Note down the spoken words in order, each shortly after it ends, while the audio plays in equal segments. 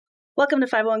Welcome to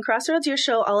 501 Crossroads, your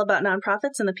show all about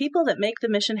nonprofits and the people that make the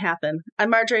mission happen.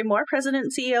 I'm Marjorie Moore, President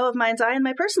and CEO of Mind's Eye, and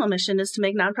my personal mission is to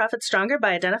make nonprofits stronger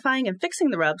by identifying and fixing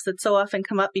the rubs that so often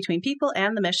come up between people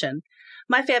and the mission.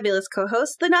 My fabulous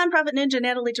co-host, the nonprofit ninja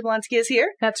Natalie Jablonski, is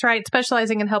here. That's right,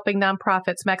 specializing in helping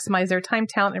nonprofits maximize their time,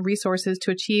 talent, and resources to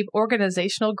achieve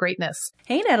organizational greatness.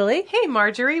 Hey, Natalie. Hey,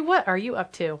 Marjorie, what are you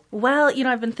up to? Well,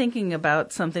 I've been thinking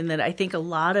about something that I think a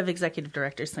lot of executive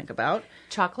directors think about.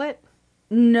 Chocolate?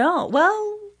 No.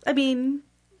 Well,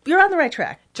 you're on the right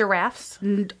track. Giraffes?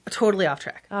 Totally off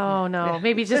track. Oh, no.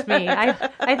 Maybe just me.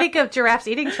 I think of giraffes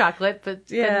eating chocolate, but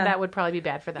then that would probably be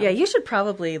bad for them. Yeah, you should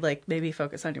probably, maybe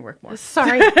focus on your work more.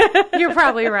 Sorry. You're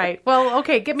probably right. Well,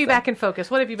 okay, get me back in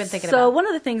focus. What have you been thinking about? So one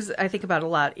of the things I think about a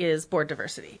lot is board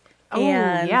diversity. Oh,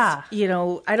 and, yeah.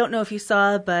 I don't know if you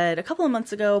saw, but a couple of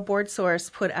months ago,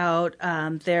 BoardSource put out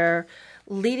their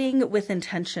Leading with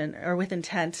Intention or with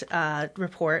Intent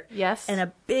report. Yes. And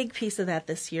a big piece of that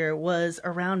this year was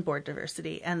around board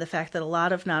diversity and the fact that a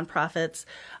lot of nonprofits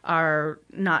are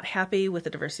not happy with the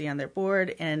diversity on their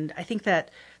board. And I think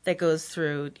that goes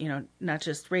through, not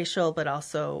just racial, but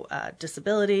also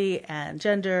disability and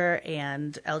gender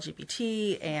and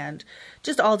LGBT and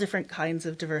just all different kinds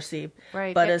of diversity.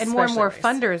 Right. But and more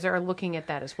funders are looking at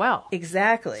that as well.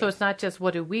 Exactly. So it's not just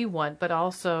what do we want, but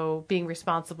also being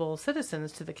responsible citizens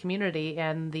to the community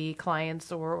and the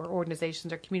clients or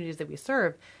organizations or communities that we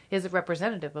serve is a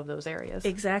representative of those areas.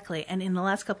 Exactly. And in the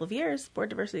last couple of years, board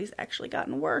diversity has actually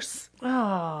gotten worse.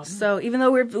 Oh. So even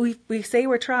though we say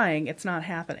we're trying, it's not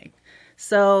happening.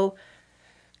 So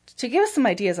to give us some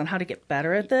ideas on how to get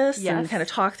better at this and kind of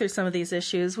talk through some of these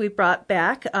issues, we brought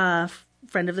back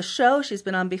friend of the show. She's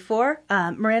been on before.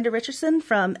 Miranda Richardson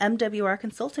from MWR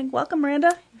Consulting. Welcome,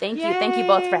 Miranda. Thank you. Thank you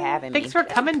both for having me. Thanks for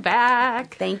coming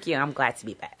back. Thank you. I'm glad to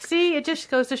be back. See, it just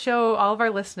goes to show all of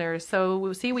our listeners. So,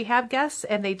 we have guests,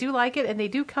 and they do like it, and they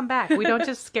do come back. We don't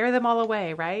just scare them all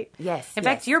away, right? Yes. In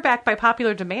fact, you're back by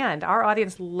popular demand. Our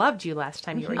audience loved you last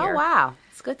time you were here. Oh, wow.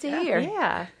 It's good to hear.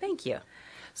 Yeah. Thank you.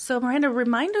 So, Miranda,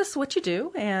 remind us what you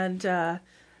do and a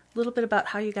little bit about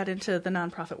how you got into the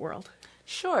nonprofit world.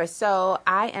 Sure. So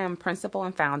I am principal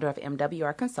and founder of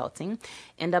MWR Consulting.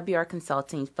 MWR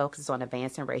Consulting focuses on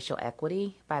advancing racial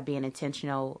equity by being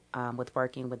intentional with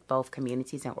working with both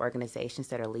communities and organizations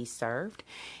that are least served,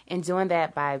 and doing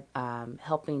that by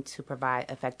helping to provide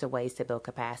effective ways to build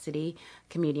capacity,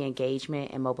 community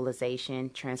engagement and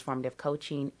mobilization, transformative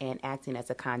coaching, and acting as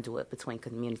a conduit between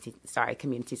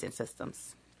communities and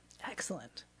systems.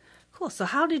 Excellent. Cool. So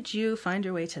how did you find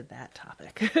your way to that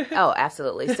topic? Oh,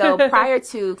 absolutely. So prior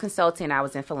to consulting, I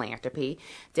was in philanthropy.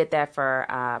 Did that for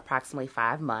approximately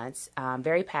 5 months.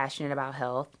 Very passionate about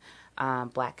health,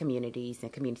 Black communities,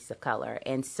 and communities of color.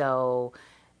 And so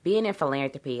being in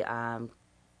philanthropy,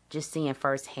 just seeing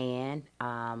firsthand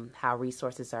how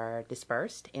resources are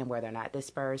dispersed and where they're not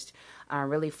dispersed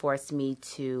really forced me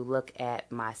to look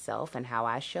at myself and how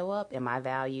I show up and my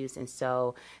values. And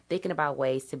so thinking about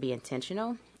ways to be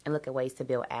intentional and look at ways to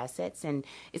build assets. And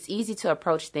it's easy to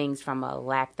approach things from a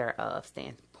lack thereof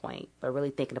standpoint, but really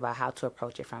thinking about how to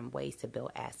approach it from ways to build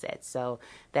assets. So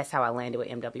that's how I landed with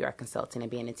MWR Consulting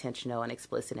and being intentional and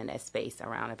explicit in that space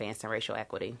around advancing racial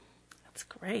equity. That's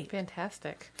great.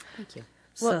 Fantastic. Thank you.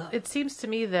 Well, it seems to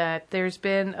me that there's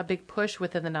been a big push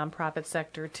within the nonprofit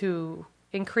sector to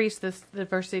increase this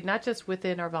diversity, not just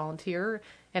within our volunteer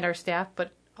and our staff,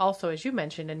 but also, as you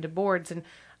mentioned, into boards. And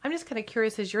I'm just kind of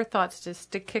curious, as your thoughts,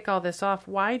 just to kick all this off,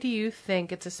 why do you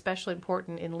think it's especially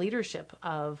important in leadership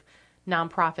of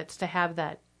nonprofits to have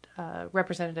that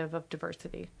representative of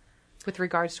diversity with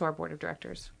regards to our board of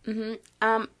directors?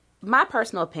 Mm-hmm. My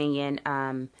personal opinion,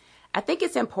 I think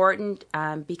it's important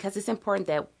because it's important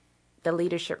that the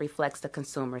leadership reflects the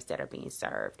consumers that are being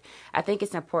served. I think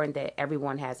it's important that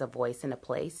everyone has a voice and a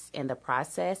place in the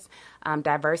process.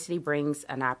 Diversity brings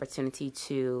an opportunity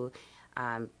to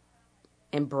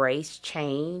embrace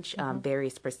change,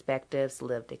 various perspectives,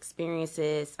 lived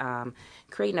experiences.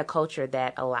 Creating a culture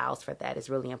that allows for that is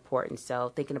really important.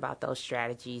 So thinking about those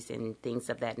strategies and things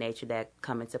of that nature that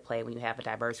come into play when you have a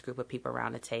diverse group of people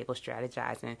around the table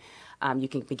strategizing, you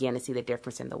can begin to see the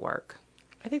difference in the work.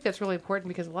 I think that's really important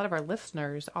because a lot of our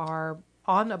listeners are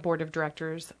on a board of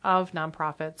directors of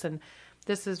nonprofits, and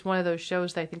this is one of those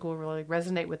shows that I think will really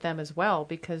resonate with them as well,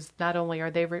 because not only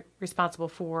are they responsible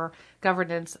for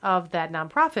governance of that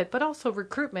nonprofit, but also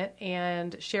recruitment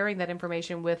and sharing that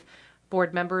information with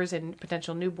board members and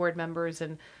potential new board members.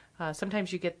 And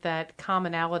sometimes you get that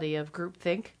commonality of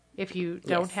groupthink if you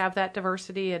don't Yes. have that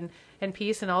diversity and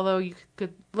piece. And although you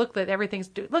could look that everything's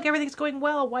going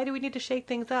well, why do we need to shake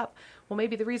things up? Well,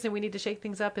 maybe the reason we need to shake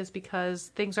things up is because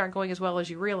things aren't going as well as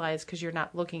you realize because you're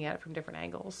not looking at it from different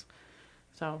angles.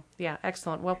 So, yeah,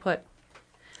 excellent. Well put.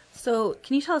 So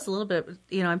can you tell us a little bit,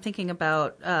 I'm thinking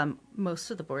about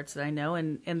most of the boards that I know,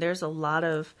 and there's a lot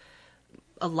of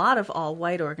all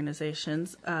white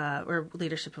organizations or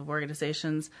leadership of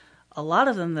organizations, a lot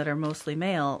of them that are mostly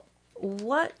male.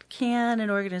 What can an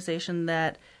organization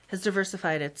that has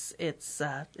diversified its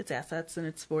assets and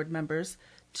its board members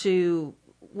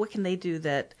what can they do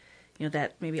that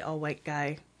that maybe all white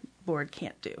guy board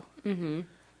can't do? Mm-hmm.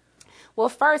 Well,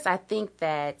 first, I think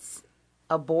that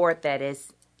a board that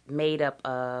is made up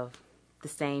of the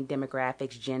same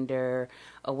demographics, gender,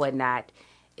 or whatnot,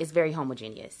 is very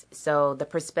homogeneous. So the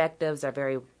perspectives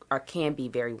can be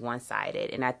very one-sided.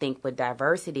 And I think with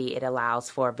diversity, it allows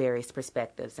for various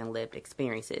perspectives and lived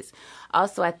experiences.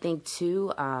 Also, I think,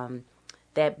 too,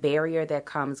 that barrier that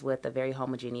comes with a very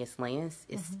homogeneous lens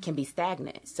can be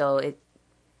stagnant. So it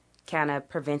kind of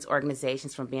prevents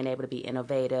organizations from being able to be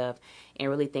innovative and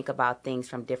really think about things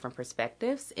from different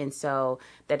perspectives. And so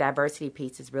the diversity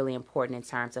piece is really important in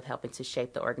terms of helping to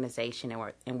shape the organization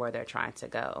and where they're trying to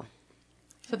go.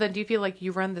 So then do you feel like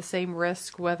you run the same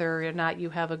risk whether or not you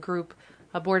have a group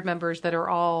of board members that are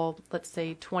all, let's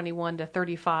say, 21 to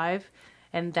 35,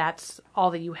 and that's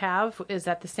all that you have? Is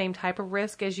that the same type of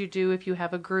risk as you do if you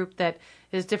have a group that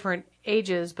is different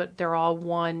ages, but they're all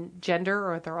one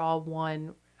gender or they're all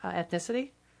one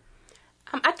ethnicity?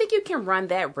 I think you can run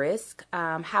that risk.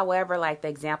 However, like the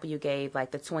example you gave, like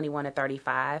the 21 to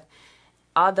 35,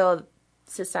 although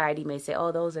society may say,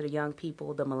 oh, those are the young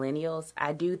people, the millennials,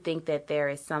 I do think that there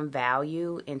is some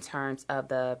value in terms of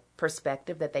the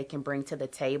perspective that they can bring to the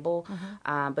table.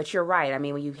 Mm-hmm. But you're right. I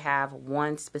mean, when you have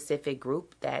one specific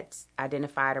group that's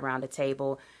identified around the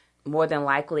table, more than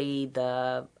likely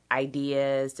the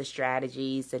ideas, the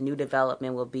strategies, the new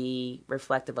development will be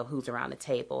reflective of who's around the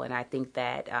table. And I think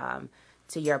that,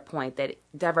 to your point, that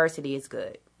diversity is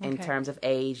good in terms of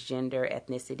age, gender,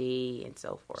 ethnicity, and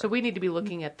so forth. So we need to be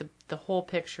looking at the whole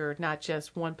picture, not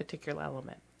just one particular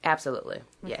element. Absolutely.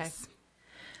 Yes.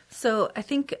 So I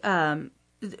think one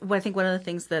of the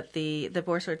things that the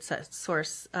board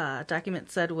source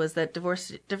document said was that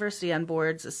diversity on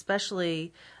boards,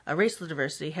 especially racial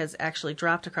diversity, has actually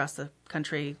dropped across the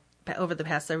country over the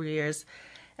past several years.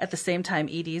 At the same time,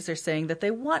 EDs are saying that they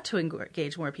want to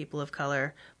engage more people of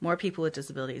color, more people with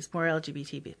disabilities, more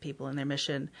LGBT people in their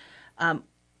mission.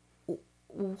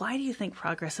 Why do you think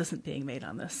progress isn't being made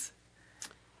on this?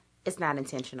 It's not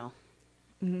intentional.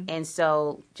 Mm-hmm. And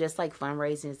so just like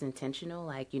fundraising is intentional,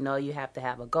 like, you have to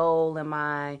have a goal in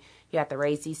mind. You have to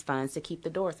raise these funds to keep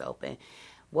the doors open.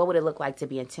 What would it look like to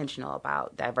be intentional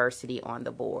about diversity on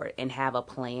the board and have a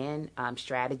plan,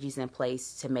 strategies in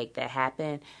place to make that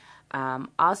happen?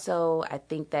 Also, I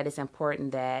think that it's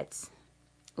important that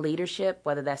leadership,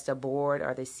 whether that's the board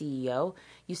or the CEO,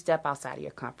 you step outside of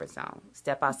your comfort zone,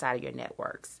 step outside of your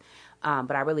networks.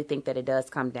 But I really think that it does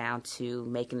come down to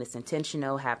making this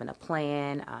intentional, having a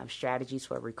plan, strategies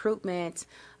for recruitment,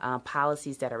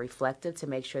 policies that are reflective to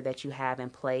make sure that you have in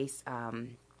place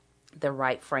the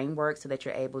right framework so that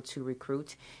you're able to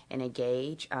recruit and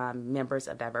engage members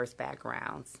of diverse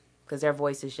backgrounds, because their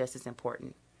voice is just as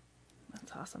important.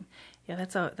 That's awesome. Yeah,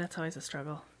 that's always a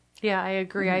struggle. Yeah, I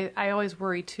agree. Mm-hmm. I always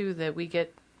worry, too, that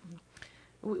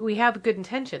we have good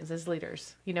intentions as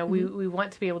leaders. Mm-hmm. we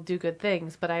want to be able to do good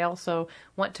things, but I also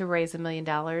want to raise $1 million,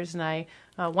 and I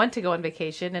want to go on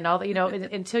vacation, and all that.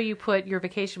 Until you put your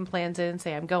vacation plans in and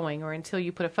say I'm going, or until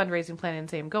you put a fundraising plan in and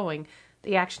say I'm going,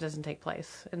 the action doesn't take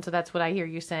place. And so that's what I hear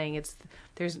you saying.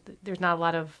 There's not a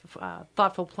lot of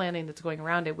thoughtful planning that's going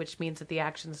around it, which means that the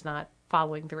action's not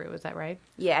following through. Is that right?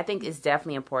 Yeah, I think it's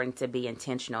definitely important to be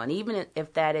intentional. And even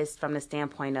if that is from the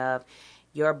standpoint of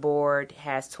your board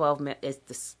has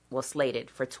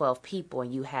slated for 12 people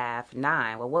and you have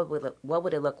 9, well, what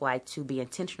would it look like to be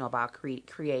intentional about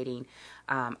creating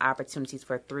opportunities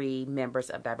for 3 members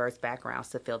of diverse backgrounds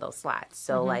to fill those slots?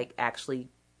 So, actually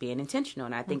being intentional.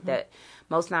 And I think that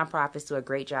most nonprofits do a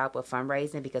great job with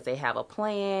fundraising because they have a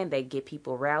plan, they get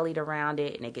people rallied around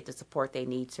it, and they get the support they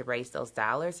need to raise those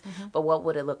dollars. But what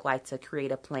would it look like to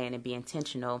create a plan and be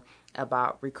intentional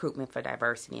about recruitment for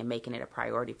diversity and making it a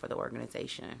priority for the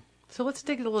organization? So let's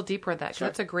dig a little deeper into that, because Sure.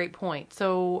 That's a great point.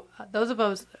 So those of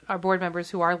us, our board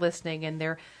members who are listening and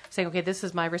they're saying, okay, this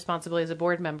is my responsibility as a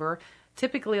board member.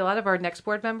 Typically, a lot of our next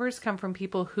board members come from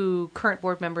people who current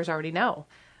board members already know.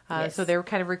 Yes. So they're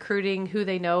kind of recruiting who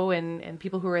they know and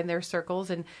people who are in their circles.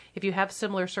 And if you have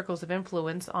similar circles of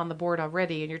influence on the board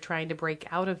already and you're trying to break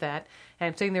out of that, and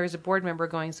I'm sitting there as a board member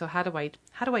going, so how do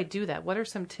I do that? What are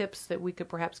some tips that we could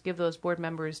perhaps give those board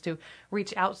members to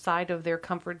reach outside of their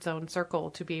comfort zone circle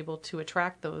to be able to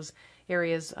attract those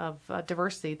areas of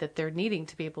diversity that they're needing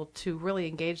to be able to really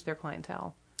engage their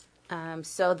clientele?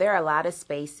 So there are a lot of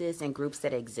spaces and groups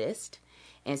that exist.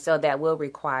 And so that will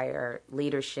require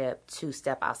leadership to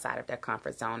step outside of their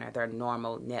comfort zone or their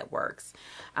normal networks.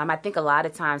 I think a lot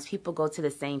of times people go to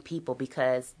the same people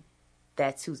because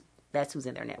that's who's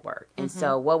in their network. And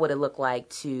so what would it look like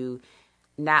to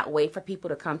not wait for people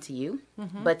to come to you,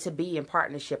 but to be in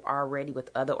partnership already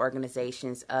with other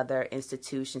organizations, other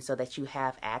institutions, so that you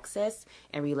have access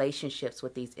and relationships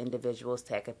with these individuals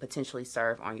that could potentially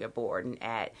serve on your board and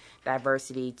add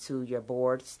diversity to your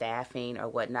board staffing or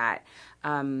whatnot.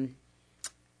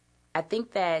 I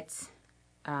think that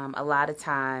a lot of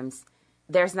times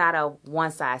there's not a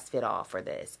one-size-fit-all for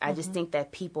this. I just think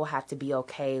that people have to be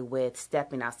okay with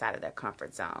stepping outside of their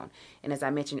comfort zone. And as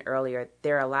I mentioned earlier,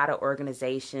 there are a lot of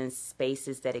organizations,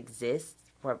 spaces that exist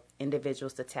for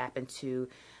individuals to tap into,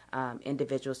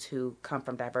 individuals who come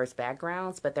from diverse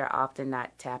backgrounds, but they're often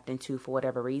not tapped into for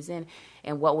whatever reason.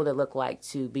 And what would it look like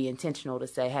to be intentional to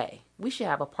say, hey, we should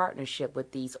have a partnership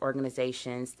with these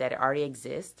organizations that already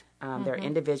exist. There are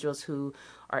individuals who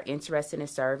are interested in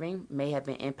serving, may have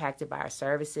been impacted by our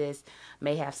services,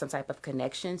 may have some type of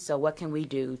connection. So what can we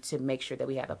do to make sure that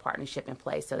we have a partnership in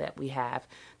place so that we have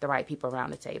the right people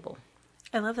around the table?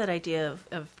 I love that idea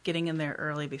of getting in there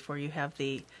early before you have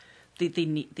the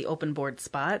open board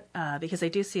spot, because I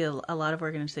do see a lot of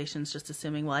organizations just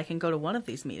assuming, well, I can go to one of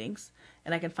these meetings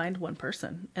and I can find one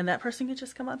person, and that person can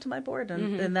just come onto my board,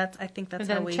 and I think that's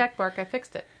and how we check mark. I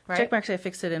fixed it. Right? Check marks. I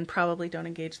fixed it, and probably don't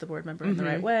engage the board member in the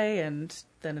right way, and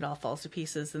then it all falls to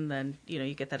pieces, and then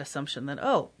you get that assumption that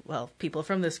people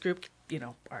from this group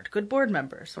aren't good board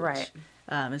members, which, right.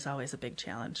 Is always a big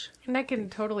challenge. And I can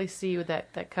totally see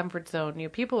that comfort zone.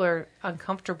 People are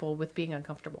uncomfortable with being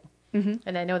uncomfortable.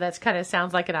 And I know that's kind of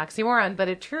sounds like an oxymoron, but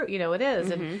it's true. It is.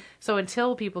 And so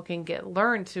until people can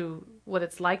learn to what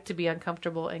it's like to be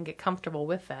uncomfortable and get comfortable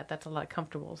with that, that's a lot of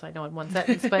comfortables, I know, in one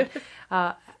sentence. But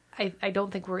I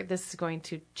don't think this is going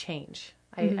to change.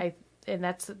 And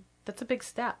that's a big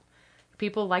step.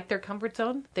 People like their comfort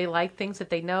zone. They like things that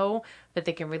they know, that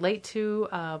they can relate to.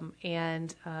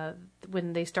 And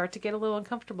when they start to get a little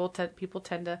uncomfortable, people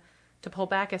tend to pull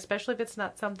back, especially if it's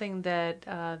not something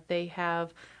that they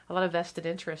have a lot of vested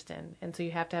interest in. And so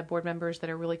you have to have board members that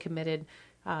are really committed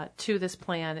to this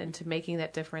plan and to making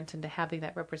that difference and to having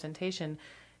that representation.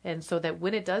 And so that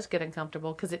when it does get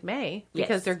uncomfortable, because it may,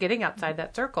 because they're getting outside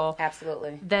that circle,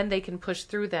 absolutely, then they can push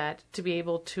through that to be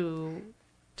able to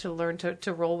learn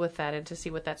to roll with that and to see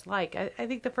what that's like. I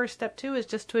think the first step, too, is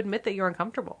just to admit that you're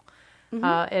uncomfortable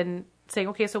and saying,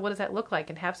 okay, so what does that look like?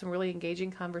 And have some really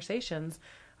engaging conversations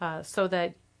so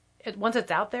that once it's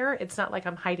out there, it's not like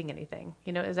I'm hiding anything.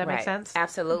 Does that make sense?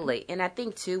 Absolutely. And I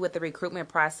think, too, with the recruitment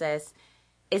process,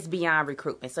 it's beyond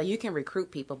recruitment. So you can recruit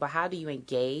people, but how do you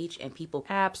engage and keep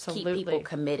people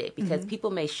committed? Because people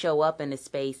may show up in a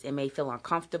space and may feel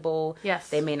uncomfortable. Yes.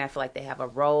 They may not feel like they have a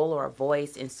role or a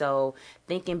voice. And so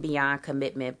thinking beyond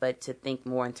commitment, but to think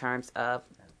more in terms of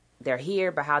they're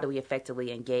here, but how do we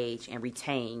effectively engage and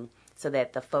retain so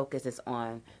that the focus is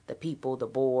on the people, the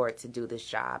board, to do this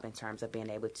job in terms of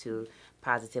being able to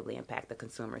positively impact the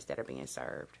consumers that are being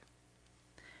served.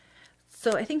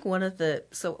 So I think one of the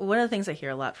things I hear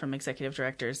a lot from executive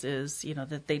directors is,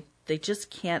 that they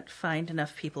just can't find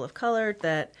enough people of color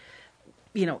that,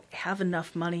 have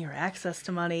enough money or access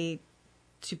to money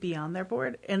to be on their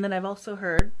board. And then I've also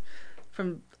heard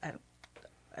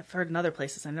I've heard in other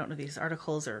places, I don't know these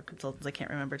articles or consultants, I can't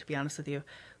remember, to be honest with you,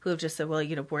 who have just said, well,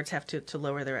 boards have to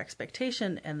lower their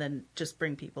expectation and then just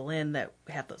bring people in that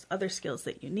have those other skills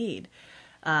that you need.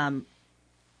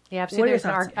 Yeah,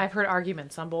 I've heard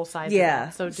arguments on both sides. Yeah.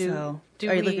 Of that. So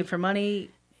are you looking for money,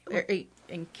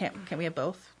 and can't we have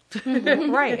both?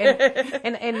 Right.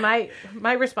 And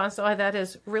my response to all that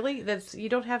is really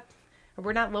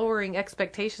we're not lowering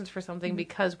expectations for something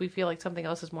because we feel like something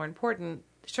else is more important.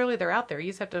 Surely they're out there.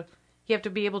 You have to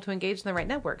be able to engage in the right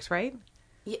networks, right?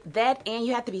 Yeah, that, and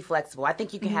you have to be flexible. I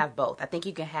think you can have both. I think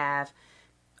you can have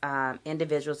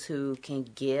individuals who can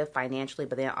give financially,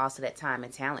 but then also that time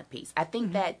and talent piece. I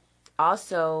think that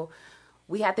also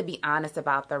we have to be honest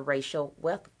about the racial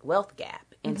wealth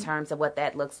gap in terms of what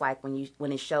that looks like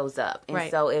when it shows up. And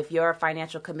so if your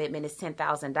financial commitment is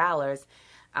 $10,000,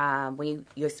 when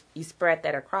you spread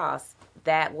that across,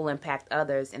 that will impact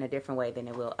others in a different way than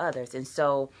it will others. And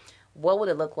so what would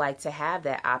it look like to have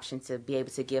that option to be able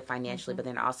to give financially, but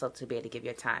then also to be able to give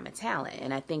your time and talent?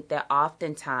 And I think that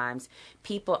oftentimes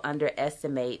people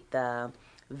underestimate the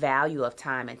value of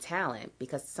time and talent,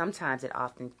 because sometimes it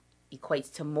often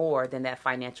equates to more than that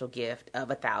financial gift of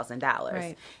 $1,000.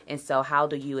 Right. And so how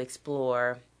do you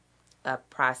explore a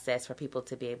process for people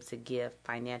to be able to give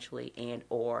financially and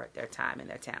or their time and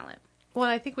their talent? Well,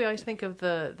 I think we always think of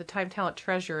the time, talent,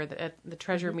 treasure at the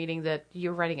treasure meeting that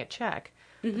you're writing a check.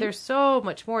 There's so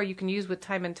much more you can use with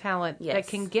time and talent that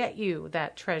can get you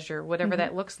that treasure, whatever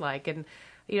that looks like. And,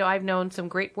 I've known some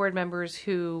great board members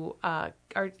who are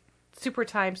super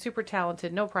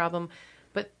talented, no problem,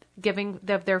 but giving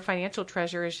their financial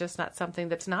treasure is just not something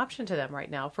that's an option to them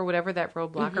right now for whatever that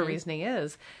roadblock or reasoning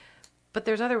is. But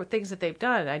there's other things that they've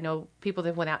done. I know people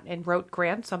that went out and wrote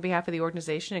grants on behalf of the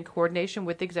organization in coordination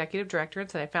with the executive director and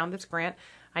said, I found this grant.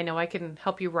 I know I can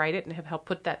help you write it and have help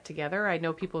put that together. I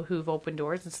know people who've opened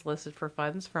doors and solicited for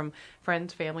funds from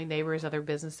friends, family, neighbors, other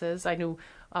businesses. I knew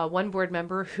one board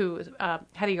member who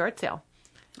had a yard sale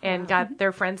and got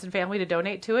their friends and family to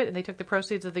donate to it. And they took the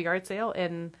proceeds of the yard sale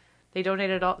and they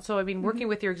donated all. So, working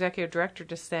with your executive director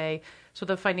to say, so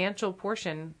the financial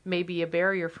portion may be a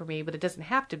barrier for me, but it doesn't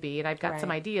have to be. And I've got some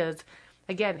ideas.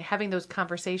 Again, having those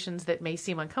conversations that may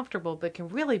seem uncomfortable, but can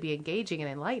really be engaging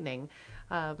and enlightening,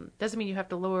 doesn't mean you have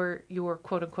to lower your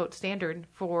quote unquote standard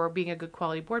for being a good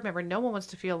quality board member. No one wants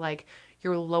to feel like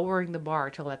you're lowering the bar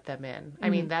to let them in. I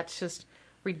mean, that's just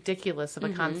ridiculous of a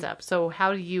concept. So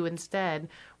how do you instead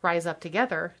rise up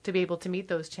together to be able to meet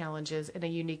those challenges in a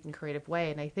unique and creative way?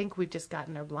 And I think we've just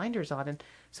gotten our blinders on, and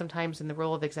sometimes in the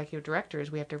role of executive directors,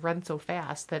 we have to run so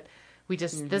fast that we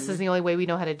just, this is the only way we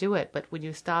know how to do it. But when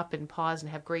you stop and pause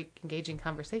and have great engaging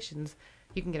conversations,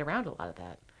 you can get around a lot of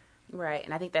that. Right.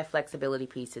 And I think that flexibility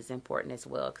piece is important as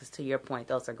well, because to your point,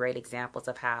 those are great examples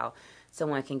of how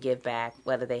someone can give back,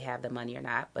 whether they have the money or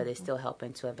not, but it's still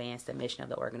helping to advance the mission of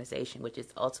the organization, which is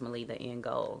ultimately the end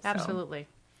goal. Absolutely.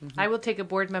 I will take a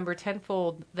board member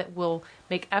tenfold that will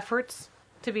make efforts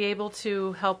to be able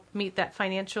to help meet that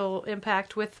financial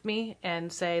impact with me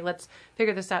and say, let's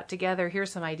figure this out together.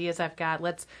 Here's some ideas I've got.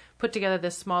 Let's put together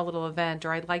this small little event,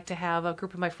 or I'd like to have a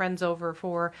group of my friends over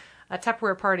for a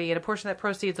Tupperware party and a portion of that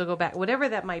proceeds will go back, whatever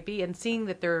that might be, and seeing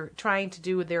that they're trying to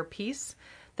do their piece,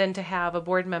 than to have a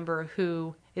board member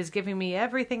who is giving me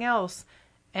everything else.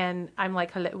 And I'm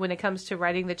like, when it comes to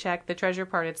writing the check, the treasure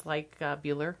part, it's like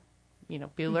Bueller.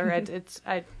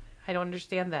 I don't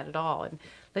understand that at all. And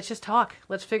let's just talk.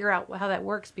 Let's figure out how that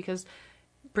works, because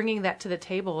bringing that to the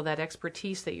table, that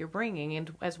expertise that you're bringing,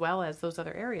 and as well as those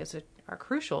other areas that are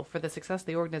crucial for the success of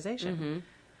the organization.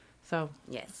 So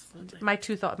yes, my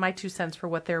two cents for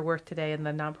what they're worth today in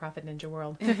the nonprofit ninja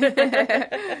world.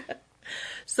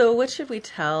 So what should we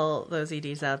tell those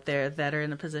EDs out there that are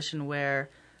in a position where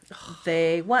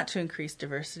they want to increase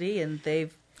diversity and they're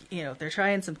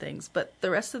trying some things, but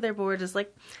the rest of their board is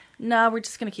like, no, we're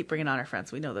just going to keep bringing on our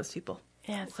friends. We know those people.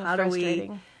 Yeah, it's so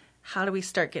frustrating. How do we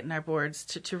start getting our boards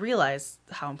to realize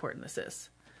how important this is?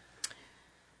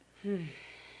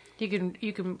 You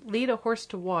can lead a horse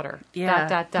to water.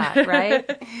 Yeah. ... Right?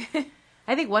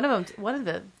 I think one of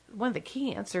the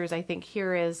key answers I think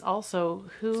here is also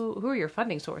who are your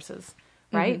funding sources,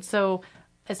 right? So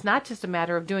it's not just a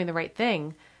matter of doing the right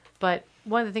thing, but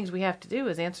one of the things we have to do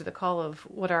is answer the call of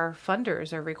what our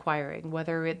funders are requiring,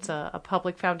 whether it's a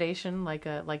public foundation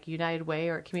like United Way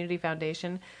or a community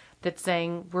foundation that's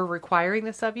saying we're requiring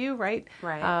this of you, right?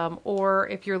 Right. Or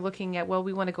if you're looking at, well,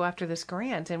 we want to go after this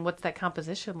grant, and what's that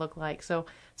composition look like? So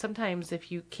sometimes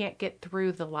if you can't get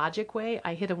through the logic way,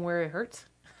 I hit them where it hurts.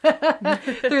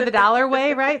 Through the dollar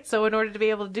way, right? So in order to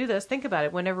be able to do this, think about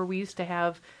it. Whenever we used to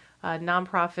have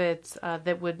nonprofits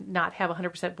that would not have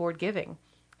 100% board giving,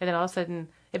 and then all of a sudden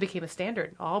it became a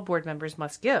standard. All board members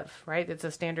must give, right? It's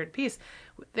a standard piece.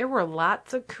 There were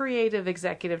lots of creative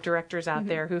executive directors out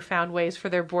there who found ways for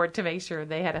their board to make sure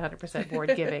they had 100%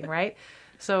 board giving, right?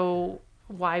 So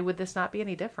why would this not be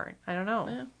any different? I don't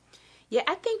know. Yeah,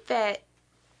 I think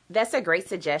that's a great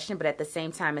suggestion, but at the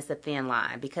same time, it's a thin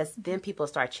line, because then people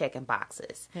start checking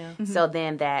boxes. Yeah. So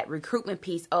then that recruitment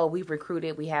piece, we've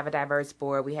recruited, we have a diverse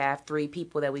board, we have 3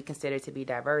 people that we consider to be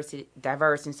diverse,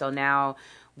 and so now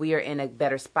we are in a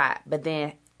better spot. But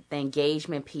then the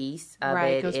engagement piece of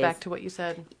it goes back to what you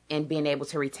said. And being able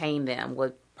to retain them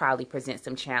would probably present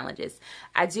some challenges.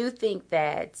 I do think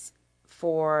that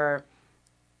for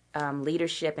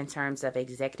leadership in terms of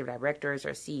executive directors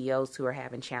or CEOs who are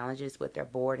having challenges with their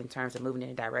board in terms of moving in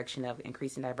the direction of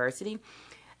increasing diversity,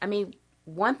 I mean,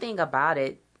 one thing about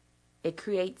it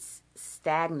creates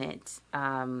stagnant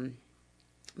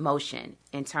motion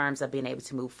in terms of being able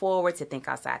to move forward, to think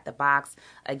outside the box.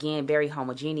 Again, very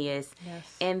homogeneous.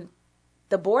 Yes. And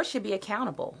the board should be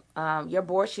accountable. Your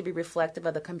board should be reflective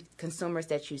of the consumers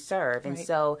that you serve. And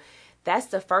so that's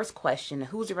the first question: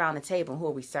 who's around the table and who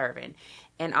are we serving?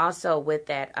 And also with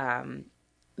that,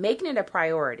 making it a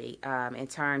priority in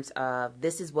terms of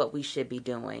this is what we should be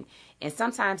doing. And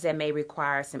sometimes that may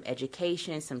require some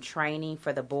education, some training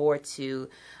for the board to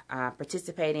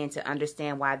participate in, to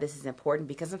understand why this is important,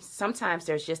 because sometimes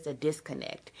there's just a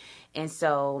disconnect. And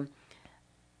so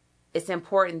it's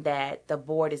important that the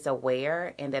board is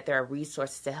aware and that there are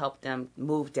resources to help them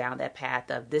move down that path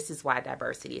of this is why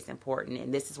diversity is important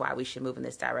and this is why we should move in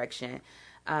this direction.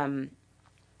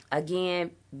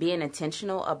 Again, being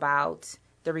intentional about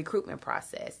the recruitment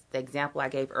process. The example I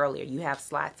gave earlier, you have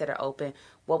slots that are open.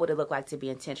 What would it look like to be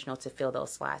intentional to fill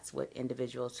those slots with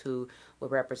individuals who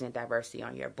would represent diversity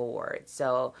on your board?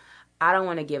 So I don't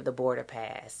want to give the board a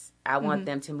pass. I want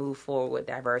them to move forward with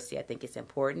diversity. I think it's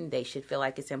important. They should feel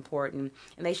like it's important,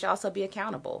 and they should also be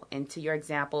accountable. And to your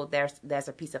example, there's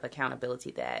a piece of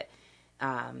accountability that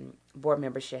board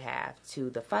members should have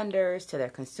to the funders, to their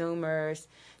consumers,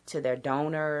 to their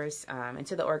donors, and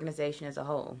to the organization as a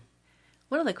whole.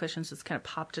 One of the questions that's kind of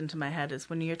popped into my head is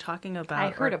when you're talking about...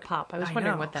 I heard a pop. I was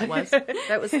wondering what that was.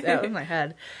 that was my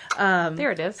head.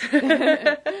 There it is.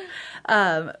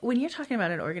 When you're talking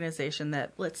about an organization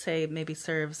that, let's say, maybe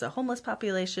serves a homeless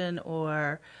population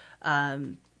or,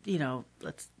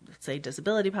 let's say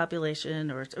disability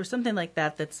population or something like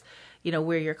that, that's,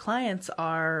 where your clients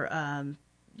are,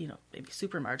 maybe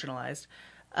super marginalized,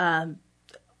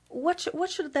 What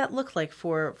should that look like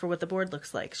for what the board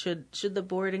looks like? Should the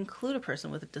board include a person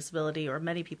with a disability or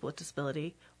many people with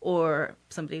disability or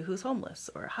somebody who's homeless?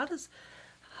 Or how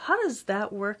does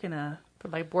that work in a... For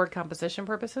like board composition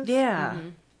purposes? Yeah.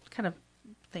 Kind of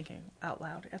thinking out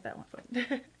loud at that one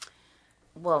point.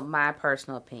 Well, my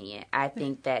personal opinion, I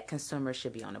think that consumers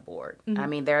should be on the board. I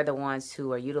mean, they're the ones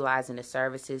who are utilizing the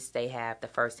services. They have the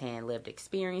firsthand lived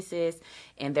experiences,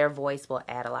 and their voice will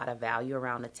add a lot of value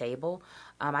around the table.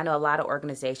 I know a lot of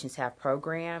organizations have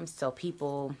programs, so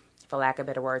people, for lack of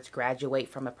better words, graduate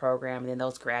from a program, and then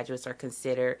those graduates are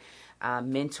considered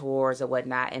mentors or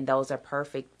whatnot, and those are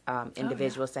perfect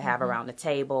individuals to have around the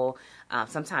table.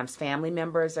 Sometimes family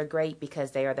members are great because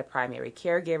they are the primary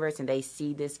caregivers, and they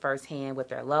see this firsthand with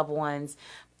their loved ones.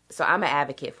 So I'm an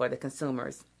advocate for the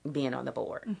consumers being on the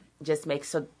board, just to make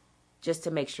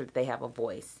sure that they have a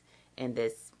voice in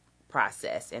this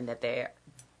process and that their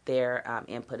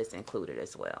input is included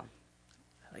as well.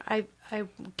 I'm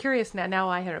curious now. Now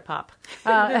I heard a pop.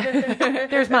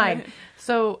 There's mine.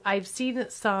 So I've seen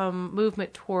some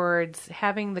movement towards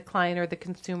having the client or the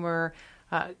consumer,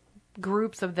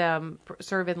 groups of them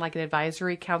serve in like an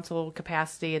advisory council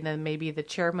capacity, and then maybe the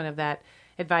chairman of that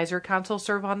advisory council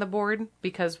serve on the board.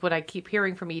 Because what I keep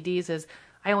hearing from EDs is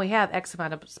I only have X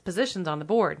amount of positions on the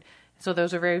board. So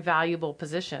those are very valuable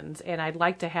positions, and I'd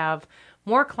like to have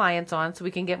more clients on so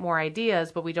we can get more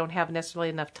ideas, but we don't have necessarily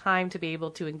enough time to be able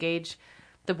to engage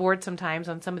the board sometimes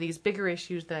on some of these bigger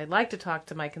issues that I'd like to talk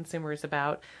to my consumers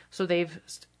about. So they've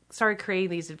started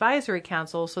creating these advisory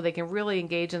councils so they can really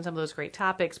engage in some of those great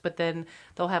topics, but then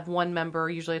they'll have one member,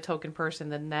 usually a token person,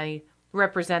 then they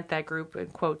represent that group, in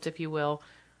quotes, if you will,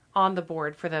 on the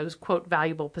board for those, quote,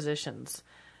 valuable positions.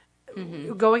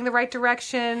 Going the right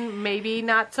direction, maybe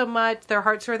not so much. Their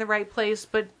hearts are in the right place,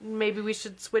 but maybe we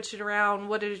should switch it around.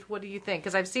 What do you think?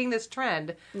 Because I've seen this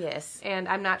trend. Yes. And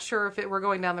I'm not sure if we're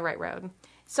going down the right road.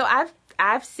 So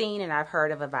I've seen and I've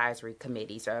heard of advisory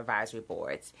committees or advisory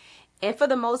boards. And for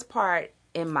the most part,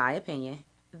 in my opinion,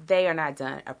 they are not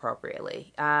done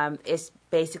appropriately. It's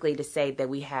basically to say that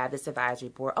we have this advisory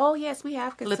board. Oh, yes, we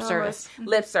have consumers.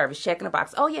 Lip service, checking the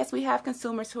box. Oh, yes, we have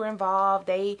consumers who are involved.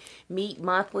 They meet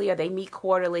monthly or they meet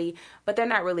quarterly, but they're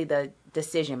not really the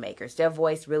decision makers. Their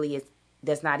voice really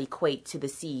does not equate to the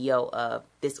CEO of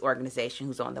this organization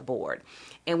who's on the board.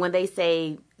 And when they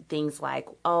say things like,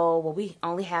 oh, well, we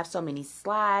only have so many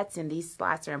slots and these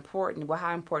slots are important. Well,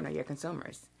 how important are your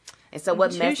consumers? And so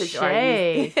what message are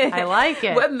you... I like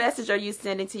it. What message are you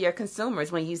sending to your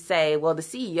consumers when you say, well, the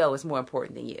CEO is more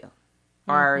important than you?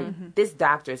 Or this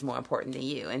doctor is more important than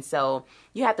you? And so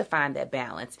you have to find that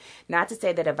balance. Not to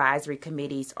say that advisory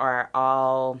committees are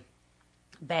all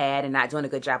bad and not doing a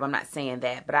good job. I'm not saying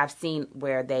that. But I've seen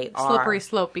where they are... Slippery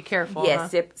slope. Be careful.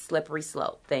 Yes, slippery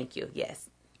slope. Thank you. Yes.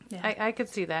 Yeah. I could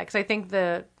see that because I think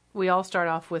we all start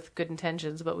off with good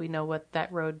intentions, but we know what that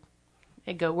road...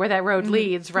 where that road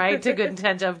leads, right, to good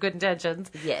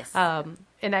intentions. Yes.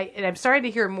 And I'm starting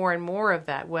to hear more and more of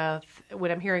that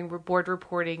when I'm hearing board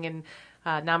reporting and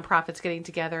nonprofits getting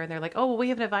together and they're like, oh, well, we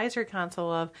have an advisory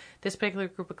council of this particular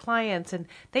group of clients and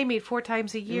they meet 4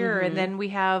 times a year. And then we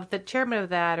have the chairman of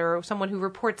that or someone who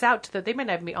reports out to they might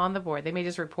not be on the board. They may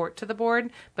just report to the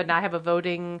board, but not have a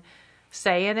voting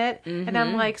say in it. And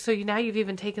I'm like, so now you've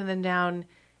even taken them down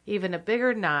even a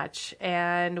bigger notch.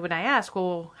 And when I ask,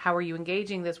 well, how are you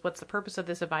engaging this? What's the purpose of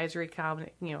this advisory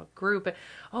group?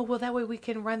 Oh, well, that way we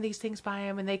can run these things by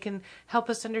them and they can help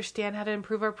us understand how to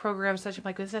improve our program. Such I'm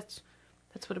like, that's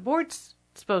what a board's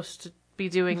supposed to be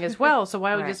doing as well. So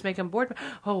why don't we just make them board?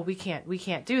 Oh, we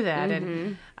can't do that.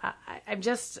 And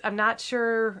I'm not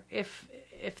sure if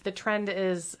the trend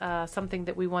is something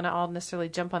that we want to all necessarily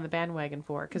jump on the bandwagon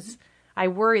for, because I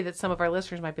worry that some of our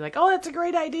listeners might be like, oh, that's a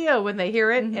great idea when they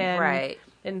hear it. And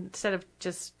instead of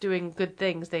just doing good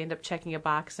things, they end up checking a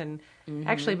box and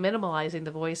actually minimalizing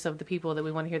the voice of the people that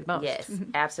we want to hear the most. Yes,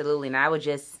 absolutely. And I would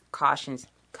just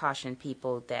caution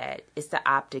people that it's the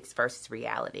optics versus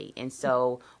reality. And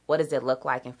so what does it look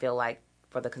like and feel like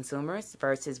for the consumers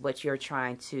versus what you're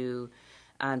trying to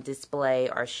display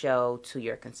or show to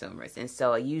your consumers? And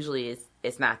so usually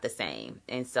it's not the same.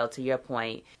 And so to your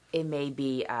point, it may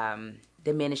be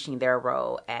diminishing their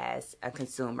role as a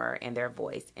consumer and their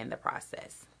voice in the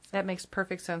process. That makes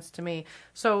perfect sense to me.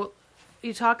 So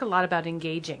you talk a lot about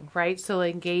engaging, right? So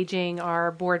engaging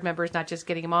our board members, not just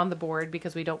getting them on the board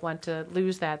because we don't want to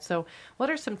lose that. So what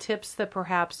are some tips that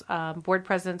perhaps board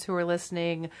presidents who are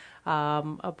listening,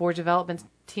 board development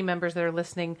team members that are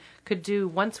listening could do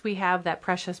once we have that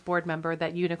precious board member,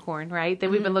 that unicorn, right,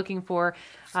 that we've been looking for,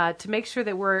 to make sure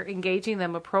that we're engaging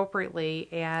them appropriately,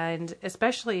 and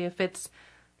especially if it's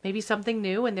maybe something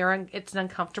new and it's an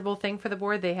uncomfortable thing for the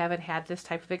board. They haven't had this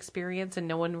type of experience and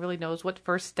no one really knows what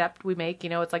first step we make.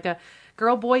 It's like a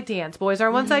girl-boy dance. Boys are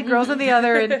on one side, girls on the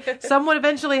other, and someone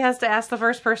eventually has to ask the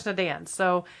first person to dance.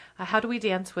 So how do we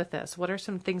dance with this? What are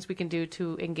some things we can do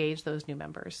to engage those new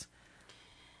members?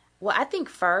 Well, I think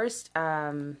first,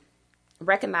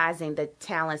 recognizing the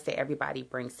talents that everybody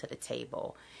brings to the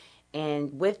table.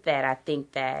 And with that, I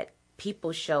think that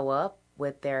people show up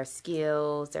with their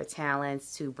skills, their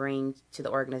talents to bring to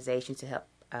the organization to help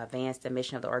advance the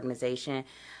mission of the organization.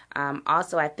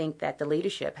 Also, I think that the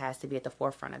leadership has to be at the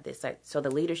forefront of this. So the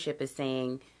leadership is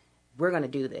saying, we're going to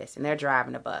do this, and they're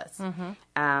driving the bus.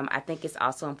 I think it's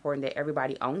also important that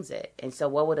everybody owns it. And so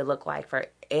what would it look like for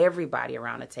everybody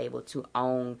around the table to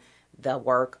own the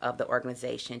work of the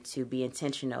organization, to be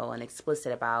intentional and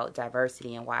explicit about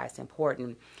diversity and why it's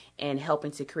important, and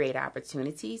helping to create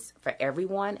opportunities for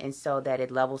everyone, and so that it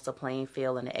levels the playing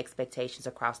field and the expectations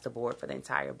across the board for the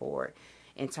entire board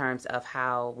in terms of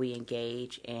how we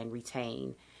engage and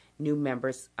retain new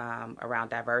members around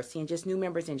diversity and just new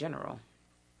members in general.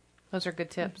 Those are good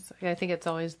tips. I think it's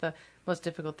always the most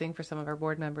difficult thing for some of our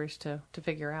board members to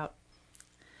figure out.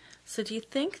 So do you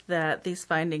think that these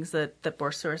findings that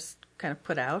BoardSource kind of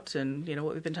put out and,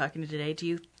 what we've been talking to today, do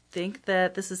you think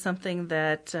that this is something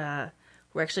that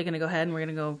we're actually going to go ahead and we're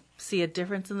going to go see a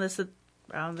difference in this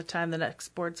around the time the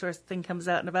next BoardSource thing comes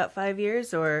out in about 5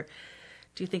 years? Or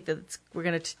do you think that we're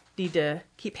going to need to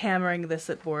keep hammering this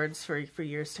at boards for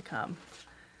years to come?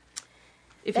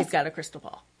 If you've got a crystal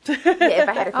ball. Yeah, if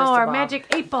I had a crystal ball. Our magic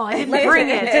 8 ball. I didn't bring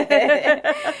it.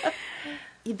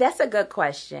 That's a good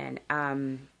question.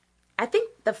 I think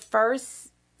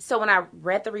so when I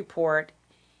read the report,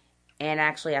 and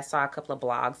actually I saw a couple of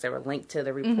blogs that were linked to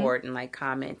the report and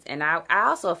comments, and I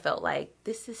also felt like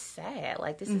this is sad.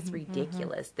 Like, this is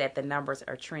ridiculous that the numbers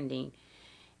are trending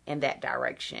in that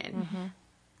direction.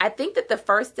 I think that the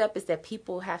first step is that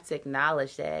people have to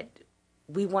acknowledge that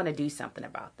we want to do something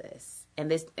about this,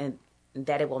 and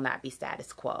that it will not be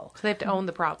status quo. So they have to own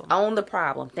the problem. Own the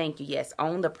problem. Thank you. Yes,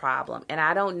 own the problem. And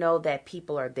I don't know that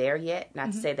people are there yet.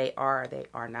 Not to say they are or they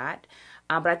are not.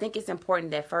 But I think it's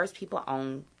important that first people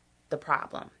own the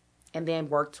problem and then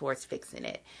work towards fixing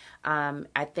it.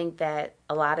 I think that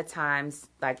a lot of times,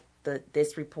 like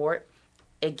this report,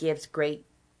 it gives great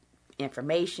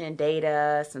information,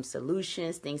 data, some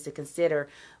solutions, things to consider,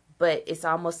 but it's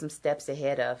almost some steps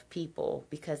ahead of people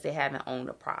because they haven't owned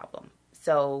a problem.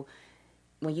 So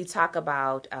when you talk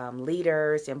about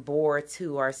leaders and boards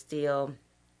who are still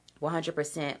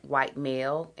 100% white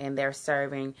male and they're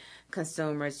serving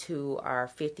consumers who are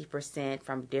 50%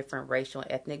 from different racial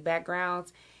and ethnic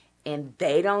backgrounds, and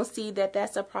they don't see that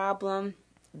that's a problem,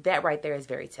 that right there is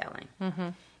very telling.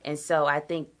 And so I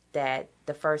think that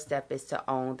the first step is to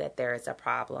own that there is a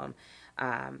problem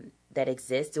that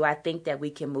exists. Do I think that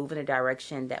we can move in a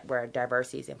direction where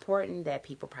diversity is important, that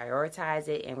people prioritize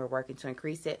it, and we're working to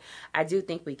increase it? I do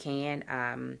think we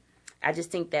can. I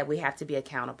just think that we have to be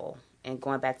accountable. And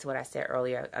going back to what I said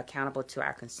earlier, accountable to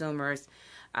our consumers,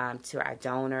 to our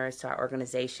donors, to our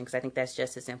organization, because I think that's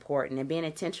just as important, and being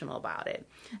intentional about it.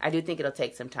 I do think it'll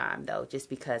take some time, though, just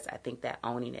because I think that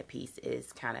owning it piece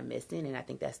is kind of missing, and I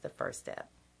think that's the first step.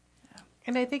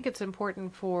 And I think it's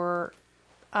important for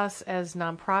us as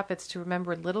nonprofits to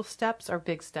remember little steps are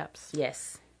big steps.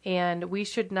 Yes. And we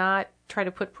should not try to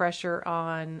put pressure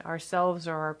on ourselves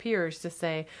or our peers to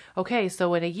say, okay,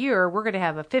 so in a year, we're going to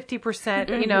have a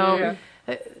 50%,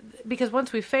 because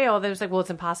once we fail, then it's like, well,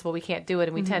 it's impossible. We can't do it.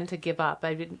 And we tend to give up.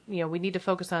 We need to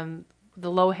focus on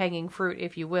the low-hanging fruit,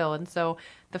 if you will. And so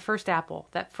the first apple,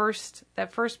 that first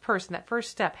person, that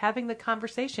first step, having the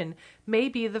conversation may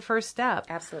be the first step.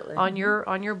 Absolutely. On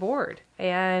your board.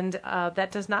 And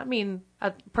that does not mean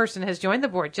a person has joined the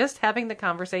board. Just having the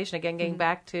conversation, again, getting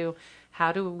back to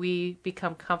how do we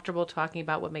become comfortable talking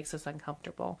about what makes us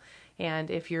uncomfortable. And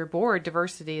if your board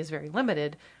diversity is very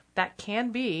limited, that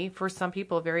can be, for some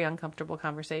people, a very uncomfortable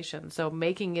conversation. So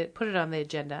put it on the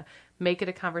agenda, make it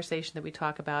a conversation that we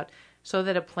talk about so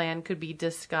that a plan could be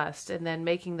discussed, and then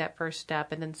making that first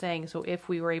step and then saying, so if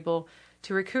we were able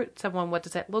to recruit someone, what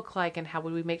does that look like, and how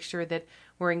would we make sure that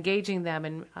we're engaging them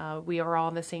and we are all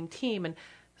on the same team? And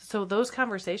so those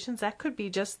conversations, that could be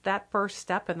just that first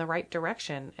step in the right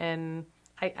direction. And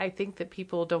I think that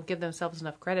people don't give themselves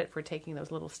enough credit for taking those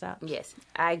little steps. Yes,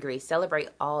 I agree. Celebrate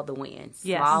all the wins,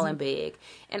 yes. Small and big.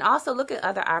 And also look at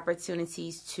other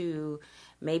opportunities to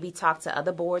maybe talk to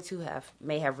other boards who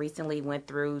may have recently went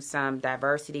through some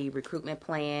diversity recruitment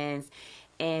plans.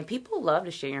 And people love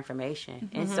to share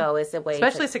information. And so it's a way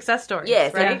especially success stories.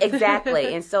 Yes, right?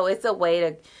 Exactly. And so it's a way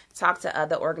to talk to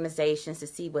other organizations to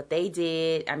see what they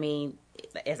did. I mean,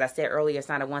 as I said earlier, it's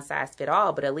not a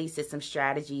one-size-fits-all, but at least it's some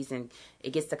strategies and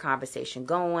it gets the conversation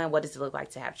going. What does it look like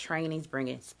to have trainings, bring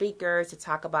in speakers to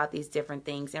talk about these different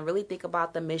things, and really think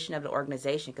about the mission of the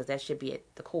organization, because that should be at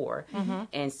the core.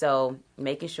 And so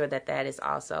making sure that is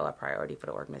also a priority for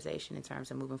the organization in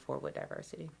terms of moving forward with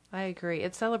diversity. I agree.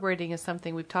 It's celebrating is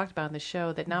something we've talked about on the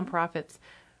show, that nonprofits,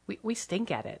 we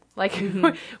stink at it. Like,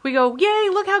 we go, yay,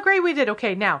 look how great we did.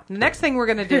 Okay, now, the next thing we're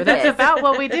going to do. That's about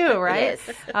what we do, right?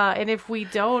 Yes. And if we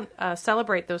don't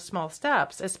celebrate those small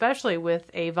steps, especially with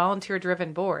a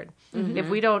volunteer-driven board, if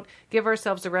we don't give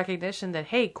ourselves the recognition that,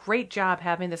 hey, great job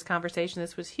having this conversation,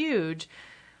 this was huge,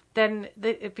 then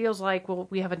it feels like, well,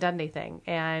 we haven't done anything,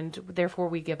 and therefore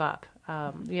we give up.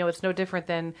 It's no different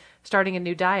than starting a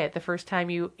new diet. The first time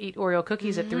you eat Oreo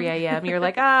cookies at 3 a.m., you're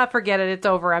like, forget it, it's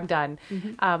over, I'm done.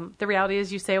 The reality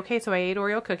is you say, okay, so I ate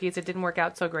Oreo cookies, it didn't work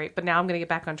out so great, but now I'm going to get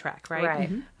back on track, right?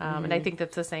 And I think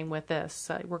that's the same with this.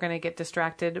 We're going to get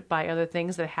distracted by other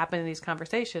things that happen in these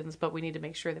conversations, but we need to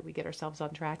make sure that we get ourselves on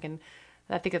track. And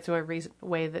I think it's a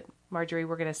way that, Marjorie,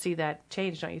 we're going to see that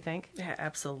change, don't you think? Yeah,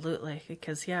 absolutely.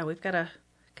 Because, we've got to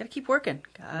keep working.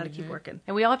 Got to keep working.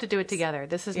 And we all have to do it together.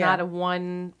 This is not a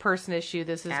one-person issue.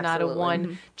 This is not a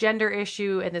one-gender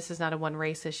issue, and this is not a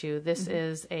one-race issue. This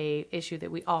is a issue that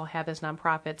we all have as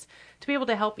nonprofits to be able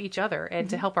to help each other and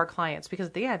to help our clients, because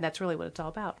at the end, that's really what it's all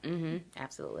about.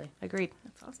 Absolutely. Agreed.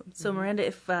 That's awesome. So, Miranda,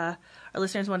 if our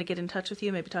listeners want to get in touch with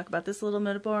you, maybe talk about this a little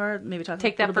bit more, maybe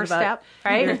take that first step,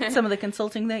 right? Some of the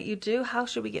consulting that you do, how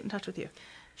should we get in touch with you?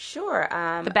 Sure.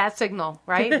 The bat signal,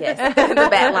 right? Yes, the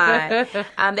bat line.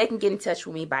 They can get in touch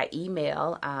with me by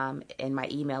email, and my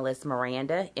email is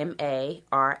Miranda,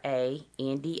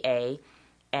 Maranda,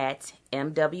 at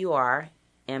MWR,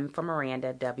 M for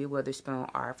Miranda, W Witherspoon,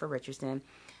 R for Richardson,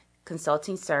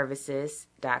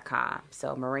 consultingservices.com.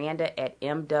 So Miranda at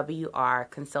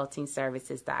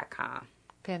MWRconsultingservices.com.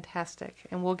 Fantastic.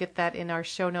 And we'll get that in our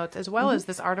show notes, as well as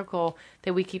this article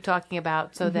that we keep talking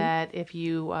about, so that if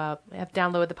you have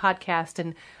downloaded the podcast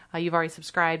and you've already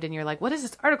subscribed and you're like, what is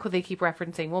this article they keep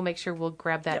referencing? We'll make sure we'll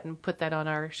grab that and put that on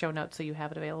our show notes so you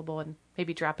have it available, and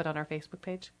maybe drop it on our Facebook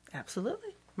page.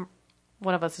 Absolutely.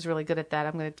 One of us is really good at that.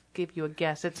 I'm going to give you a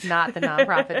guess. It's not the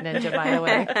Nonprofit Ninja, by the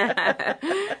way.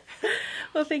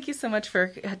 Well, thank you so much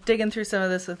for digging through some of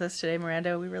this with us today,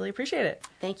 Miranda. We really appreciate it.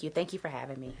 Thank you. Thank you for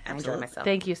having me. I enjoyed myself.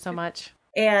 Thank you so much.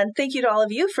 And thank you to all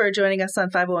of you for joining us on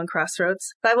 501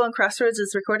 Crossroads. 501 Crossroads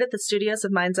is recorded at the studios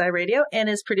of Mind's Eye Radio and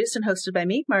is produced and hosted by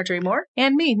me, Marjorie Moore.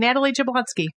 And me, Natalie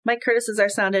Jablonski. Mike Curtis is our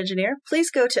sound engineer.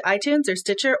 Please go to iTunes or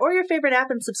Stitcher or your favorite app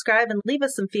and subscribe and leave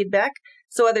us some feedback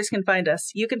so others can find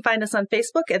us. You can find us on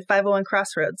Facebook at 501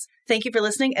 Crossroads. Thank you for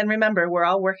listening, and remember, we're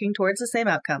all working towards the same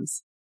outcomes.